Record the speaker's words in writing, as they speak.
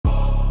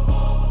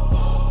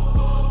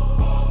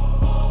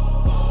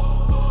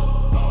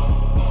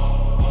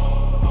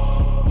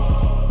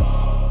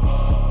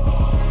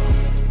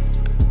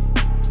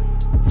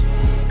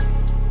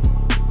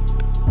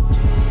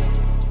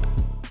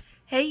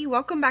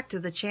welcome back to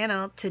the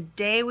channel.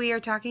 Today we are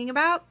talking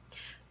about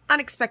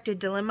unexpected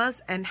dilemmas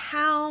and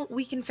how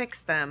we can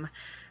fix them.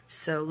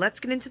 So let's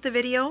get into the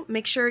video.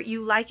 Make sure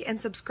you like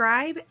and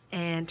subscribe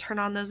and turn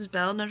on those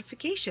bell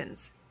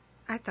notifications.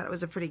 I thought it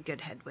was a pretty good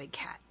headwig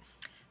cat.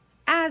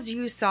 As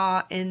you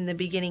saw in the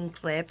beginning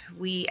clip,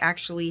 we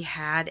actually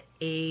had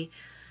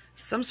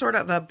some sort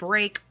of a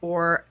break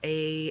or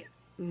a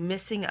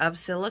missing of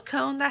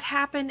silicone that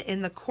happened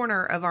in the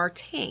corner of our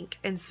tank,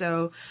 and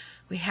so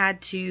we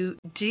had to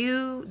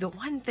do the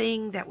one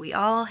thing that we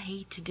all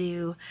hate to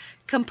do: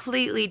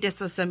 completely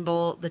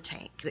disassemble the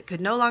tank. It could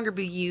no longer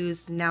be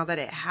used now that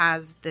it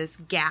has this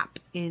gap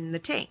in the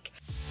tank.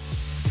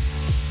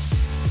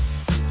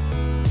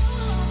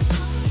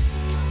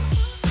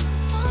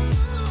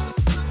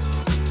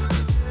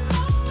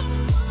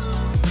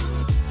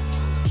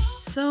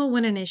 So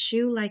when an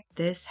issue like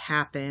this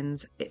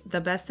happens,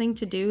 the best thing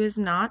to do is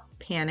not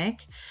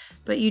panic,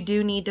 but you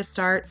do need to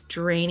start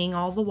draining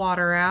all the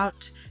water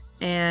out.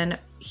 And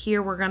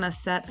here we're gonna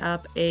set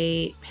up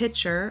a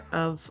pitcher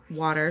of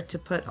water to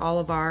put all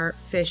of our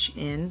fish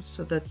in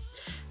so that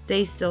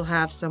they still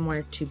have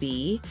somewhere to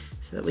be,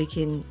 so that we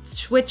can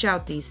switch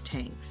out these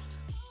tanks.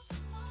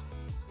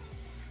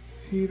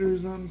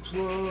 Heater's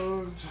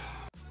unplugged.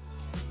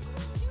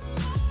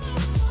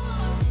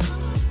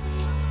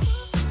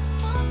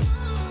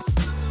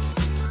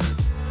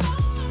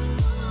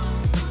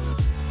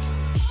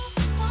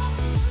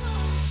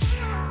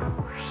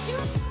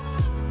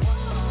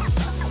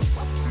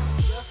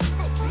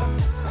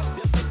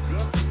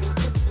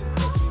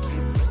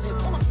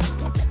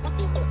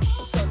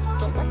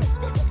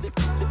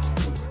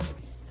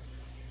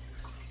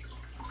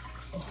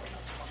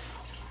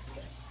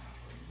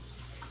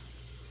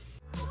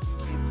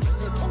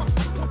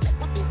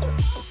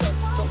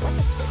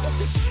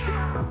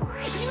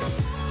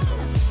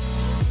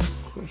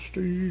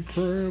 Crusty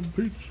crab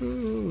pizza.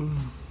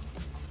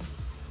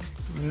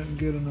 I didn't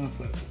get enough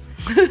of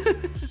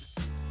it.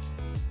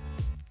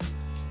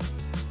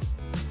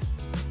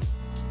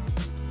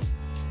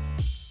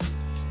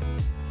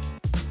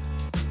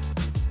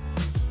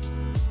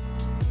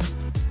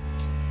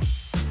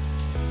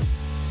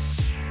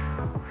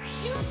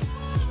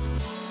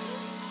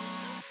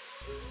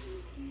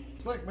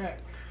 Slick back.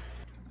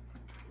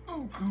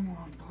 Oh, come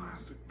on,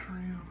 plastic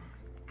trim.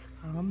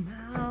 Come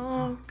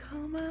out,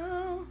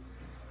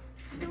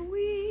 so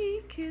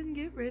we can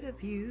get rid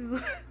of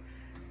you.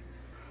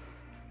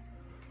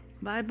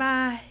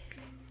 Bye-bye.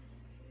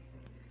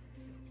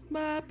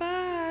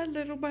 Bye-bye,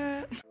 little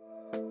bat.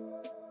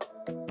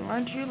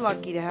 Aren't you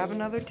lucky to have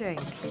another tank?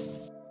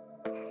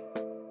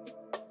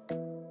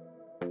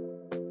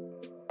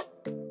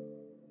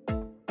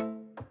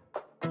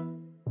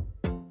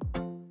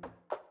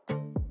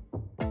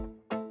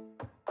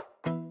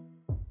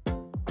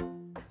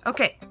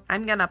 Okay,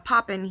 I'm gonna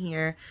pop in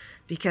here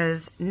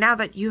because now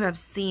that you have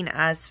seen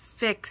us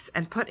fix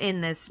and put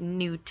in this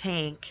new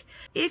tank,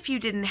 if you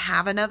didn't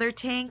have another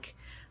tank,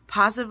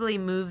 possibly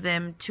move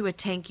them to a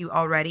tank you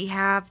already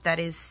have that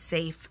is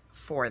safe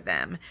for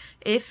them.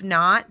 If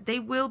not, they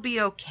will be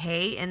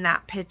okay in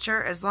that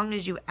pitcher as long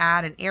as you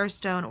add an air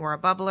stone or a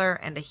bubbler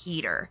and a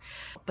heater.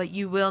 But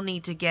you will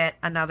need to get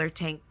another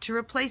tank to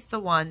replace the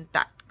one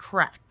that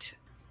cracked.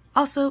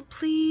 Also,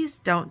 please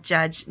don't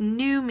judge.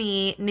 New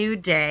me, new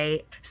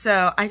day.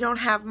 So I don't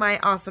have my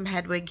awesome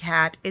headwig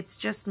cat. It's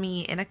just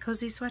me in a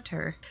cozy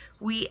sweater.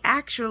 We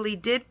actually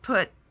did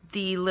put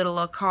the little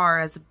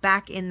Acaras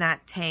back in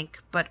that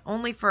tank, but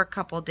only for a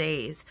couple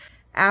days.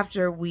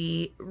 After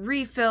we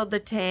refilled the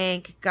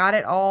tank, got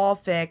it all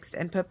fixed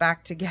and put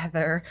back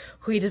together,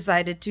 we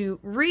decided to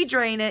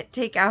redrain it,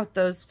 take out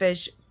those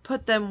fish,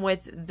 put them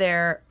with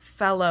their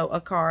fellow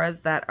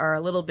Acaras that are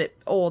a little bit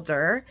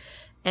older,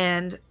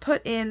 and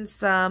put in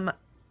some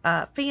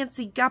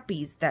fancy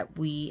guppies that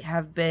we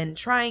have been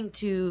trying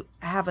to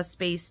have a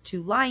space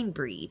to line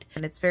breed.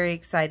 And it's very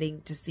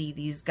exciting to see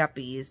these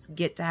guppies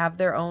get to have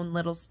their own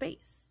little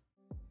space.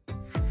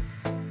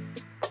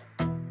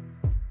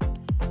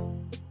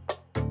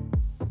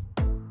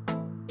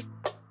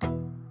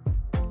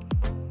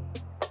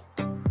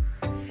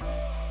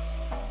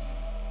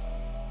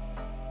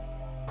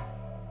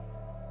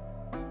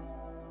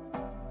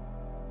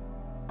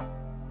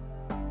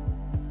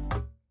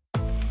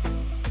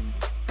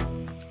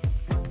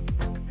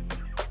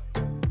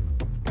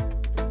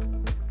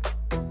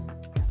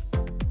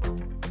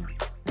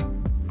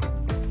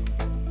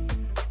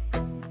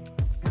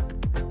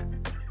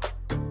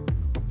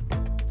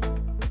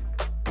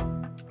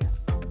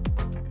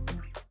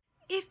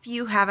 If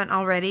you haven't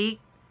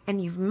already,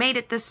 and you've made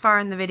it this far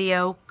in the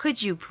video,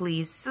 could you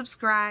please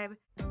subscribe?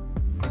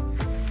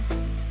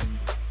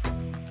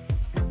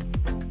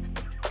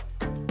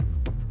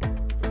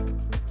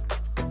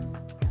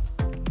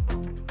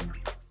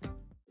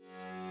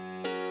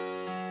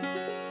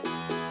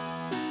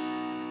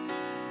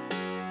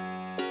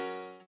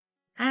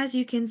 As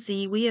you can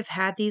see, we have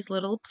had these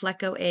little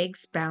pleco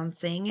eggs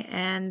bouncing,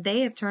 and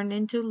they have turned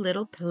into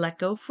little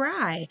pleco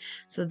fry.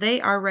 So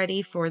they are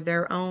ready for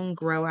their own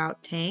grow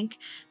out tank.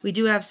 We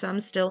do have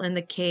some still in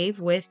the cave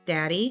with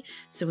Daddy,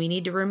 so we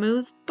need to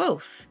remove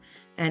both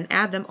and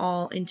add them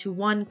all into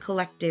one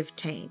collective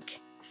tank.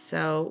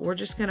 So we're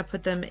just going to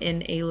put them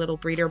in a little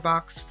breeder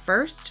box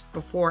first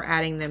before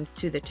adding them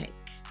to the tank.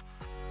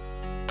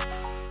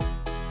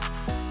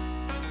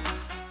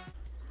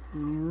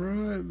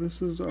 Alright,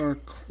 this is our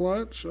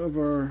clutch of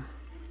our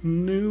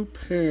new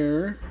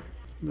pair.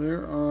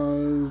 There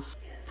is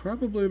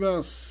probably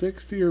about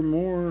 60 or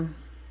more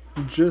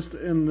just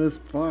in this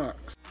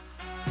box.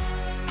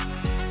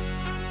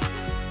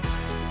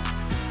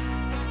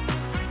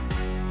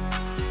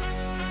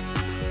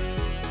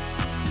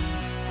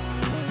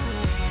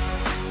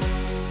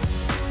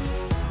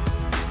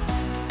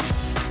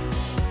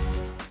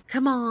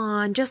 Come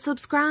on, just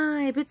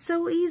subscribe. It's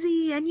so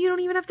easy and you don't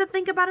even have to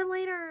think about it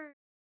later.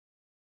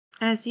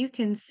 As you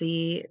can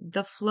see,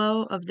 the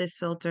flow of this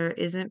filter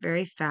isn't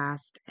very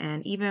fast,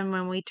 and even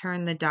when we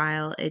turn the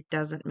dial, it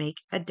doesn't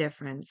make a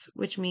difference,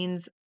 which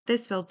means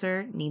this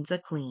filter needs a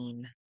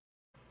clean.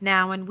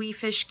 Now, when we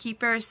fish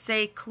keepers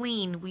say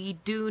clean, we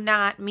do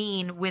not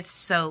mean with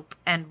soap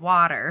and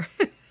water.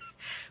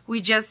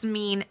 We just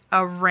mean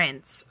a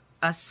rinse,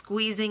 a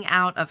squeezing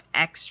out of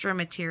extra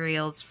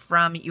materials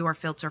from your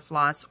filter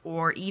floss,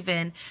 or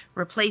even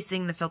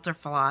replacing the filter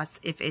floss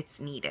if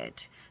it's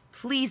needed.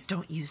 Please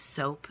don't use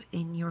soap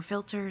in your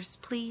filters,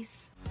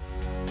 please.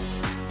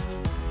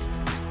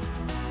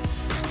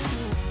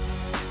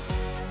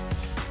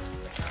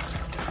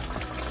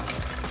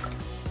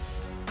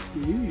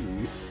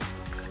 Ooh.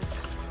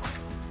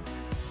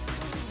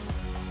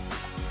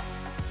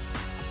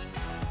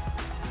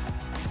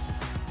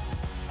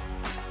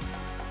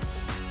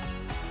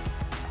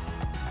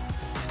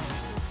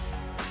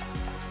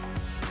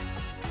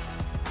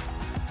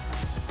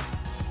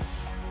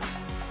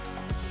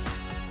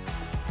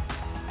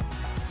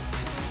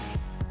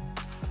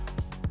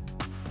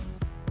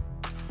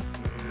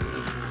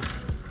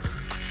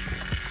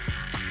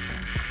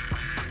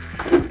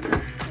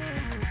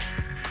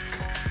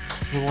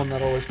 The one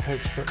that always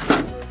takes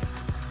forever.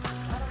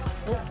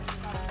 Oh.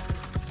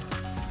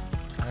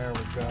 There we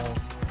go.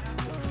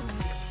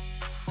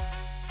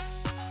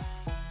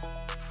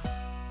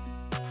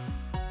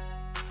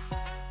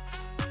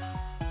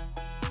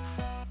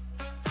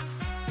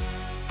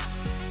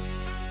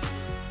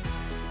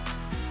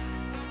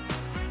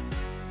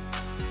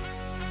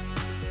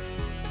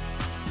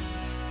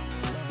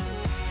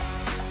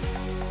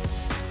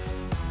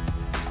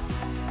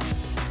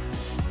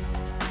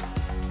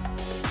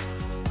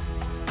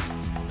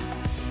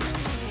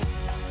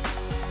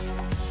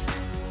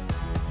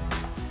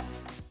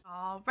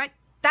 All right,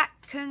 that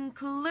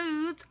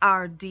concludes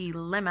our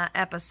dilemma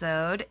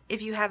episode.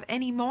 If you have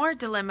any more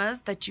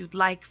dilemmas that you'd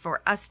like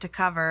for us to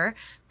cover,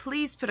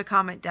 please put a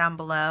comment down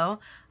below.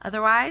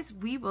 Otherwise,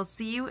 we will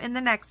see you in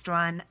the next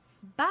one.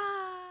 Bye.